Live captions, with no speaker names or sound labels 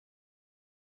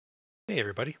Hey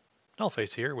everybody,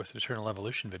 Nullface here with an Eternal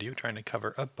Evolution video trying to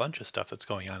cover a bunch of stuff that's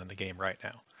going on in the game right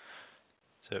now.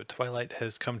 So Twilight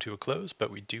has come to a close, but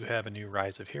we do have a new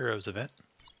Rise of Heroes event.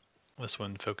 This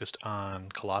one focused on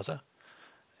Kalaza.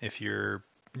 If you're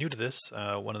new to this,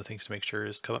 one of the things to make sure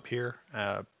is come up here.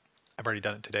 I've already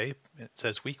done it today. It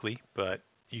says weekly, but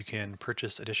you can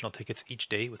purchase additional tickets each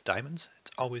day with diamonds.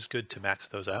 It's always good to max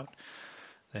those out.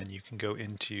 Then you can go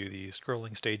into the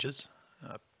scrolling stages.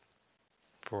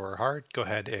 For hard, go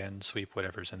ahead and sweep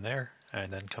whatever's in there,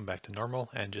 and then come back to normal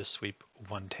and just sweep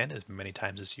 110 as many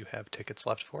times as you have tickets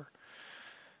left for.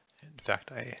 In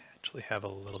fact, I actually have a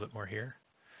little bit more here.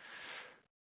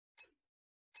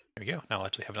 There we go. Now I'll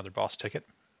actually have another boss ticket.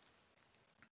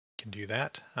 You can do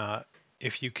that.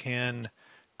 If you can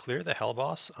clear the Hell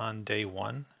Boss on day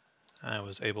 1, I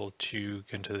was able to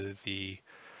go into the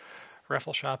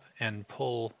raffle shop and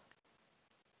pull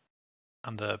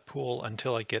on the pool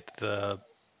until I get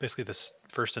basically this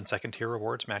first and second tier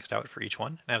rewards maxed out for each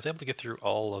one. And I was able to get through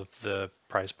all of the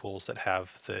prize pools that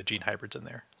have the gene hybrids in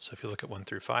there. So if you look at 1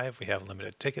 through 5, we have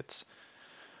limited tickets.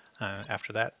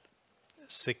 After that,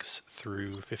 6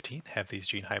 through 15 have these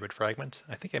gene hybrid fragments.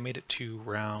 I think I made it to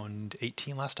round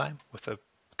 18 last time with a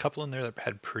couple in there that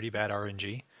had pretty bad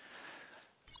RNG.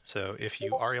 So if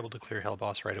you are able to clear Hell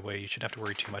Boss right away, you shouldn't have to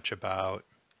worry too much about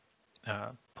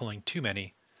pulling too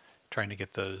many trying to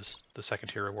get the second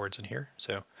tier rewards in here.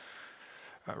 So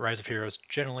Rise of Heroes,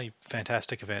 generally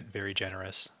fantastic event, very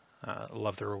generous.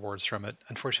 Love the rewards from it.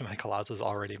 Unfortunately, my Kalaza is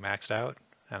already maxed out,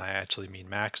 and I actually mean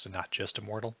maxed and not just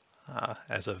immortal,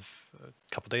 as of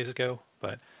a couple days ago,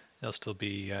 but it'll still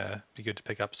be good to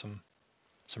pick up some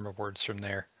rewards from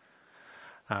there.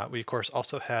 We of course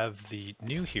also have the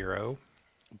new hero,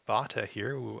 Botta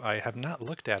here, who I have not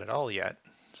looked at all yet.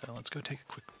 So let's go take a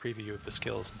quick preview of the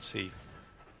skills and see.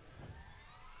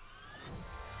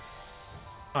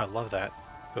 Oh, I love that.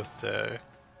 Both the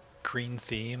green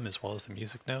theme as well as the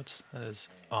music notes. That is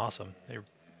awesome. They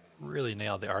really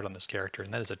nailed the art on this character,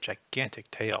 and that is a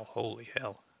gigantic tail. Holy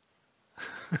hell.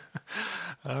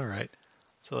 Alright,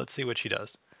 so let's see what she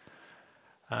does.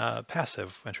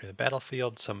 Passive, entering the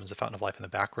battlefield, summons a Fountain of Life in the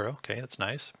back row. Okay, that's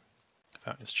nice.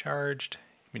 Fountain is charged.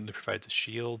 Immediately provides a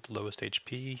shield, lowest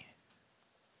HP,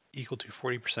 equal to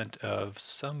 40% of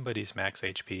somebody's max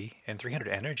HP, and 300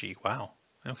 energy. Wow.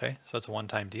 Okay, so that's a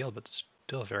one-time deal, but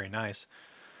still very nice.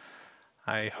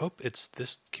 I hope it's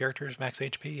this character's max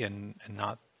HP and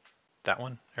not that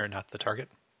one, or not the target.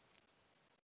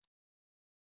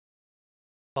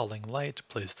 Falling Light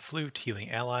plays the flute,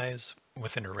 healing allies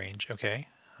within her range. Okay,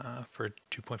 for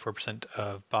 2.4%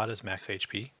 of Botta's max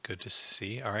HP. Good to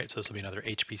see. All right, so this will be another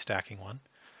HP stacking one.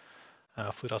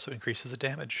 Flute also increases the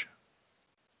damage.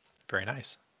 Very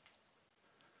nice.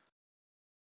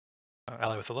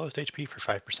 Ally with the lowest HP for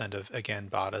 5% of, again,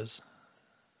 Botta's.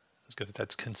 It's good that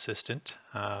that's consistent.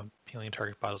 Healing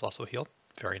target bot is also healed.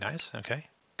 Very nice. Okay.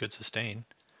 Good sustain.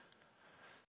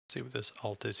 Let's see what this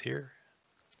alt is here.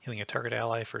 Healing a target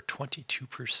ally for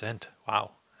 22%.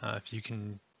 Wow. If you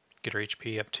can get her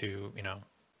HP up to,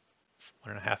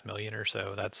 1.5 million or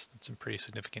so, that's some pretty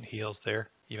significant heals there,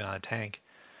 even on a tank.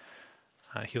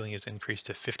 Healing is increased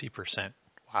to 50%.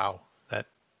 Wow.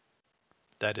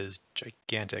 That is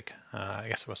gigantic. I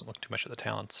guess I wasn't looking too much at the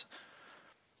talents.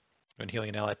 When healing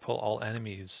an ally, pull all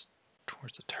enemies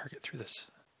towards the target through this.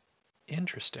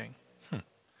 Interesting.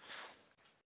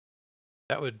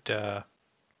 That would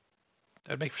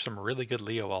make for some really good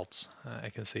Leo ults.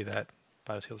 I can see that.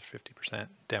 Botta's heals for 50%.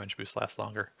 Damage boost lasts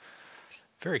longer.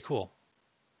 Very cool.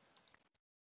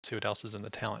 Let's see what else is in the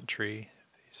talent tree.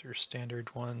 These are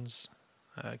standard ones.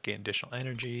 Gain additional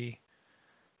energy.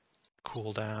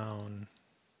 Cooldown.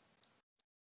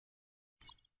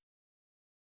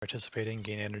 Participating,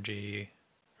 gain energy.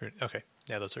 Okay,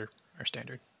 yeah, those are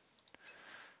standard.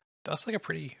 That looks like a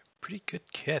pretty good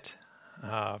kit.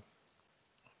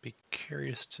 Be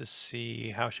curious to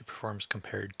see how she performs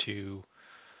compared to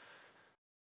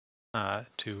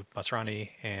Masrani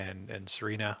and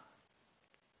Serena.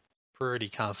 Pretty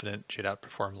confident she'd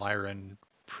outperform Lyran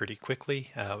pretty quickly.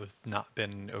 I've not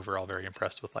been overall very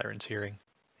impressed with Lyran's healing.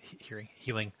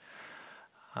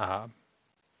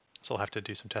 So I'll have to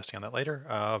do some testing on that later.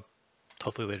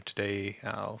 Hopefully later today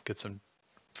I'll get some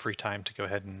free time to go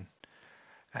ahead and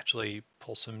actually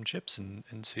pull some chips and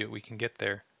see what we can get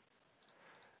there.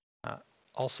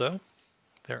 Also,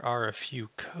 there are a few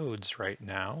codes right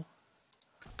now.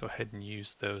 Go ahead and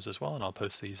use those as well, and I'll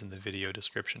post these in the video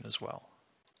description as well.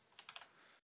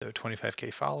 So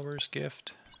 25k followers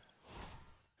gift.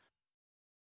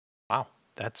 Wow,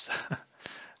 that's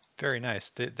very nice.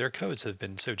 Their codes have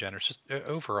been so generous. Just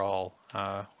overall,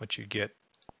 what you get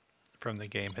from the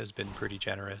game has been pretty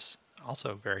generous.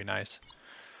 Also very nice.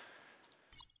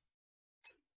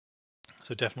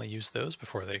 So definitely use those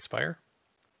before they expire.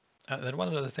 Then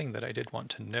one other thing that I did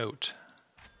want to note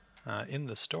in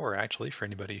the store, actually, for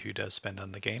anybody who does spend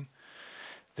on the game,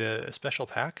 the special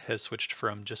pack has switched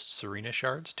from just Serena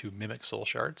shards to Mimic Soul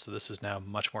shards, so this is now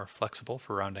much more flexible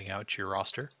for rounding out your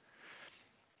roster.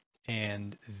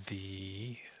 And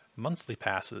the monthly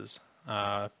passes,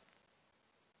 so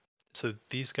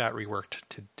these got reworked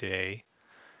today,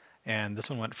 and this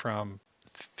one went from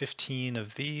 15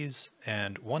 of these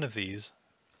and one of these,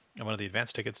 and one of the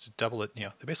advanced tickets to double it. They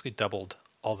basically doubled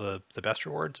all the best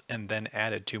rewards and then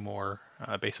added 2 more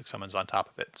basic summons on top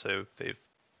of it. So they've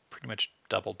pretty much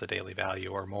doubled the daily value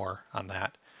or more on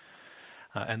that.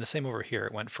 And the same over here.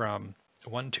 It went from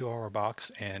 1 2-hour box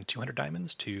and 200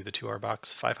 diamonds to the 2-hour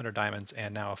box, 500 diamonds,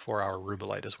 and now a 4-hour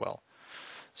Rubelite as well.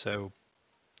 So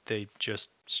they just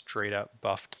straight up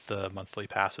buffed the monthly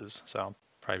passes. So I'll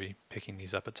probably be picking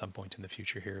these up at some point in the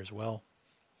future here as well.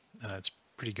 It's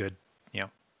pretty good,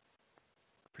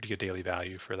 pretty good daily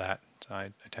value for that. So I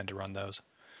tend to run those.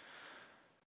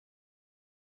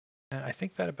 And I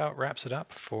think that about wraps it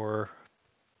up for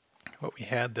what we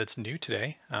had that's new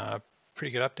today.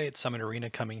 Pretty good update. Summon Arena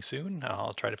coming soon.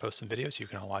 I'll try to post some videos. You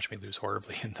can all watch me lose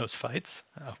horribly in those fights.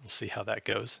 We'll see how that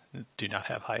goes. Do not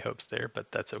have high hopes there,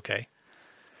 but that's okay.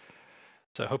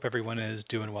 So I hope everyone is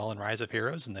doing well in Rise of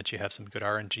Heroes and that you have some good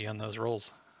RNG on those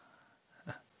rolls.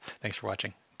 Thanks for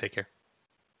watching. Take care.